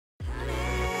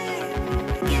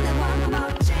う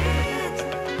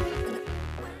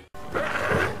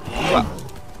わ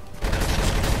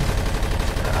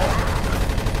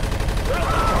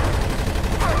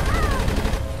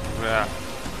うわ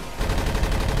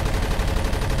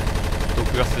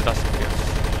毒ガス出してくるやつ。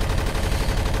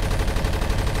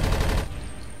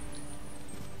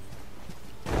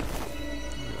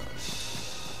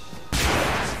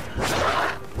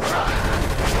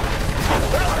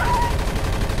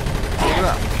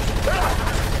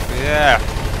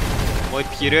もう一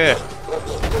匹いる。よ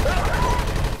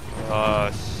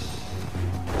ーし。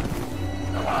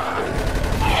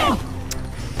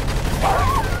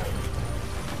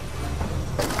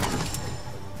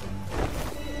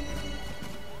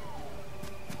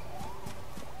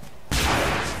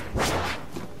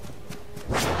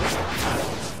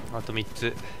あと3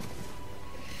つ。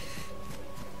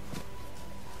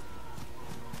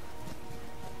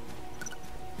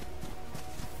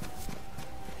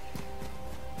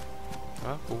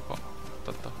あ、ここか。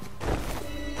だった。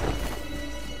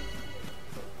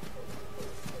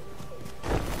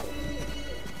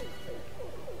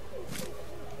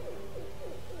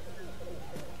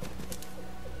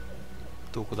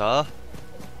どこだ。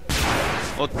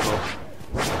おっと。こ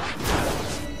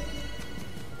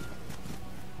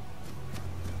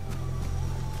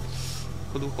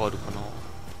れどこあるか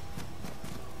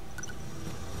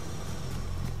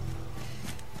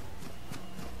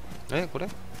な。え、これ。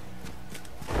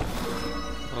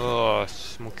よ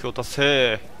し、目標達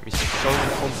成。ミッション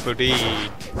コンプリー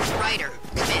ト。Ryder,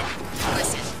 come in.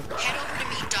 Listen, head over to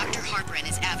meet Dr. Harper and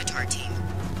his Avatar team.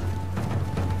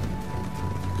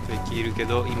 敵いるけ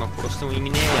ど、今殺しても意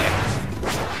味ねえ。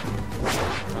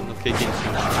何の経験値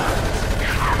もない。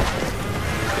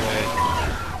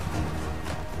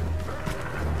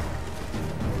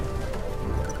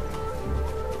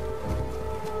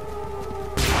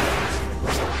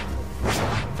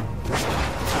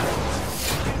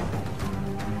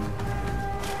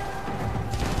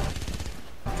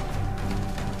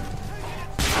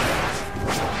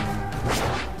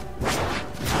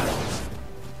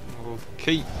オッ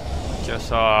ケー、来まし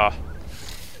た。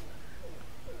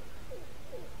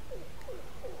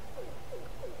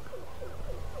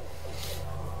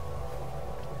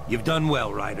You've done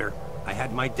well, Ryder. I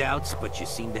had my doubts, but you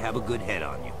seem to have a good head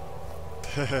on you.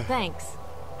 Thanks.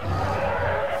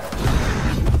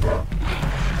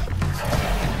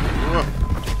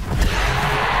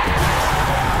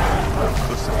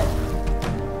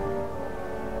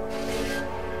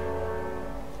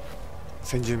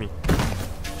 先住民、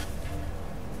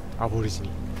アボリジニ。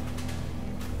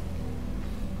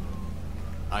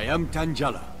 I am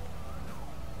Tangela.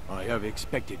 I have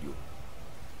expected you.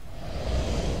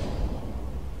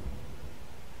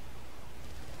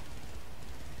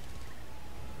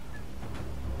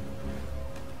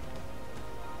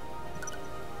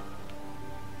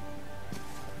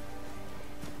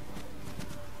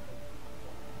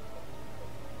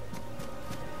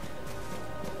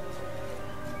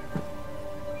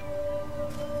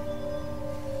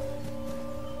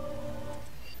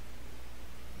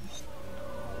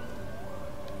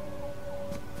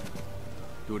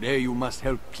 Today you must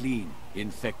help clean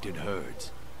infected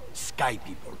herds. Sky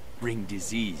people bring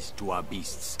disease to our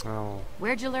beasts. Oh.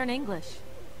 Where'd you learn English?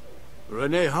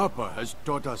 Rene Harper has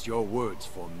taught us your words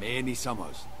for many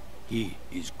summers. He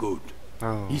is good.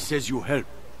 Oh. He says you help.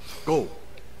 Go.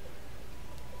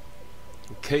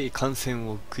 OK、感染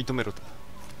を食い止めろと。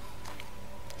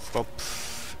ストップ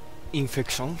インフェ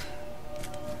クション。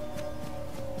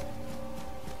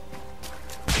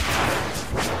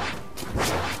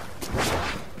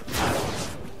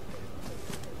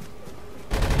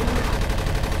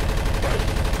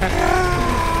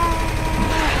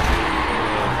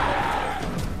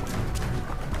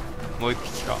もう一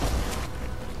匹か。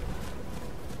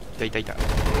いたいたいた。オッ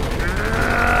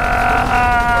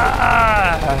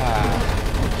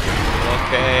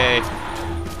ケー、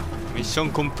ミッショ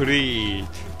ンコンプリー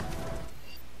ト。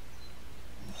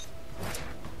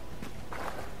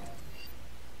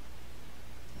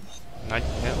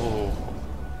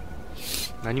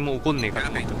何も起こんねえから。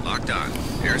どう、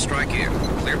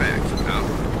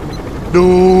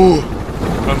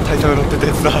タイタンが乗ってた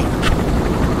やつだ。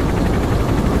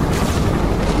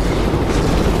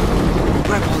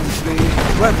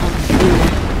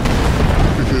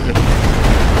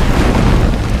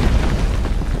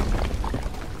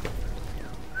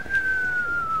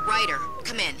Ryder,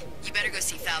 come in. You better go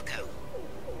see Falco.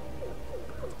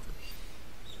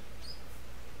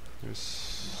 よ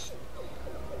し。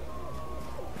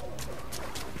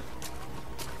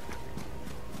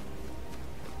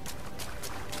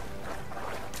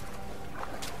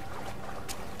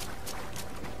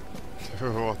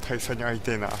うわ大佐に会い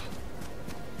てえな。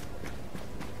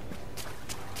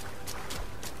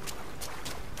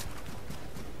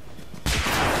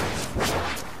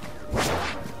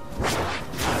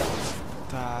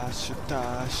ダッシュ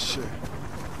ダッシュ。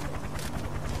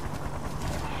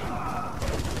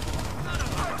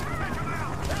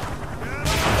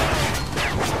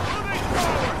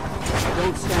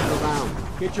Don't stand around.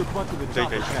 Get your butt to the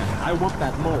chopper pad. I want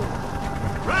that mole.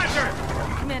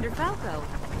 Commander Falco,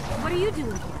 what are you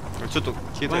doing here? ちょっと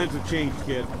消えたよ。 Plans have changed,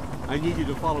 kid. I need you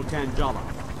to follow Tangela.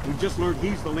 We just learned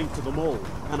he's the link to the mole,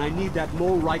 and I need that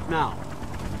mole right now.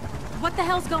 What the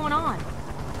hell's going on?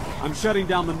 I'm shutting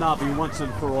down the Navi once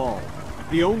and for all.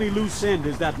 The only loose end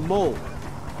is that mole.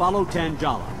 Follow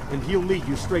Tangela, and he'll lead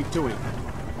you straight to him.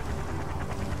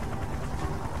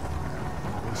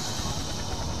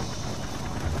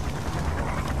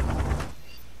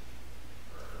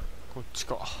 こっち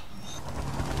か。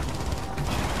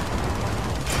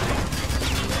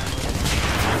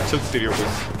めっちゃ撃ってるよこいつ。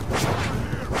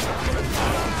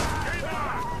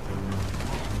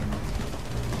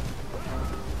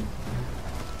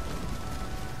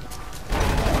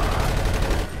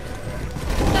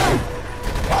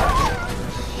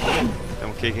で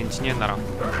も経験値にはならん。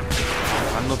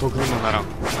何の得にもならん。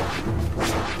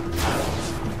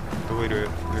どこいる？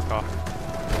上か。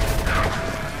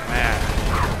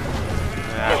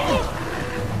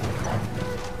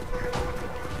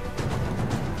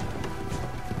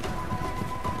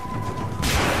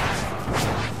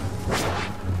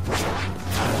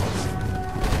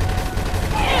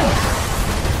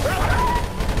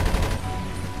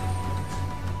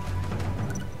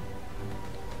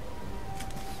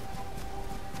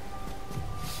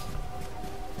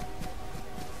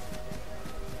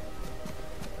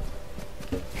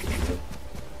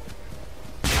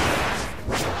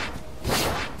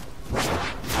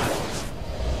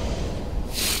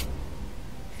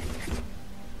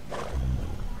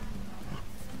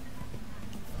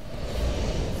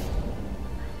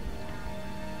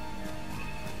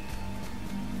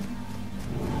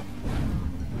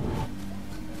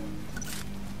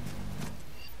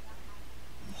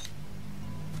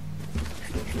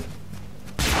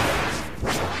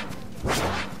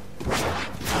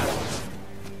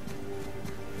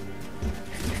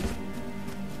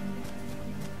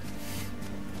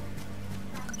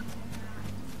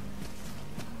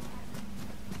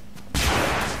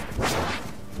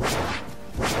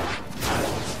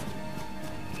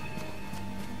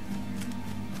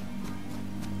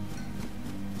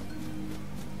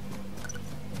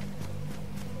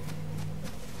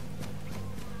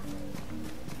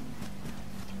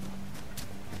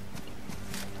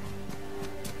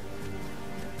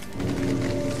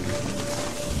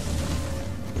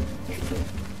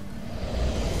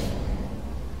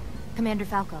Commander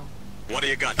Falco. What do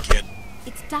you got, kid?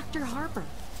 It's Dr. Harper.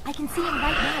 I can see him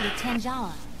right now with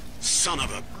Tangela. Son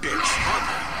of a bitch.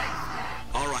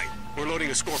 Harper. All right, we're loading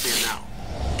a Scorpion now.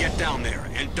 Get down there,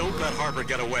 and don't let Harper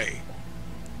get away.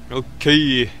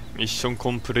 Okay, mission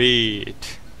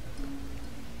complete.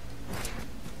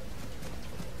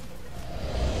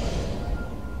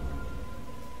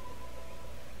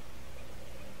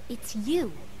 It's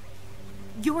you.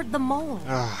 You're the mole.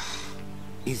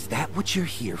 Is that what you're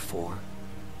here for?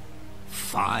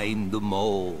 Find the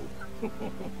mole.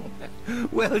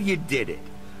 Well, you did it.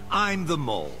 I'm the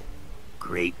mole.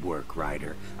 Great work,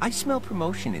 Ryder. I smell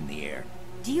promotion in the air.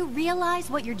 Do you realize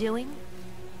what you're doing?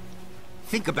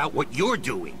 Think about what you're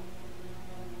doing.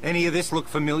 Any of this look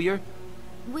familiar?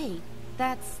 Wait,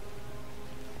 that's...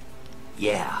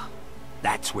 Yeah,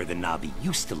 that's where the Navi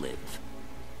used to live.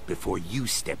 Before you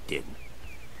stepped in.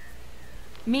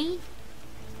 Me?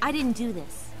 I didn't do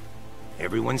this.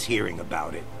 Everyone's hearing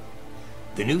about it.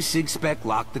 The new SIG-Spec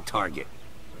locked the target.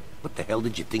 What the hell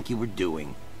did you think you were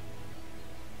doing?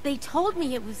 They told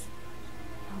me it was...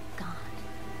 Oh, God.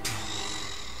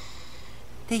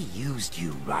 They used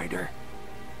you, Ryder.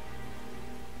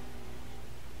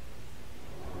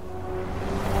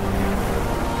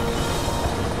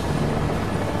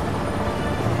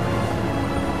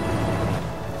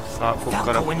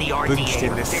 Falco and the RDA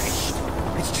are finished.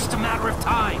 It's just a matter of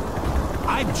time.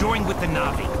 I've joined with the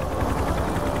Navi.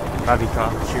 Navi ka?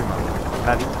 Human.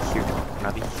 Navi human.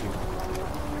 Navi human.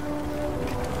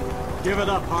 Give it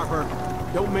up, Harper.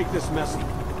 Don't make this messy.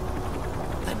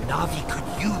 The Navi could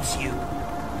use you.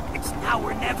 It's now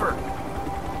or never.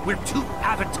 We're two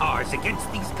avatars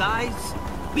against these guys.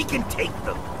 We can take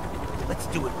them. Let's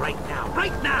do it right now.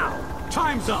 Right now!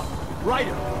 Time's up!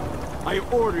 Ryder! I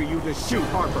order you to shoot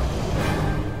Harper.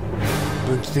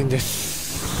 分岐点です。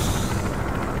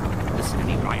 Listen to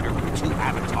me, Ryder. We're two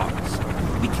avatars.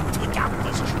 We can take out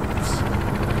his troops.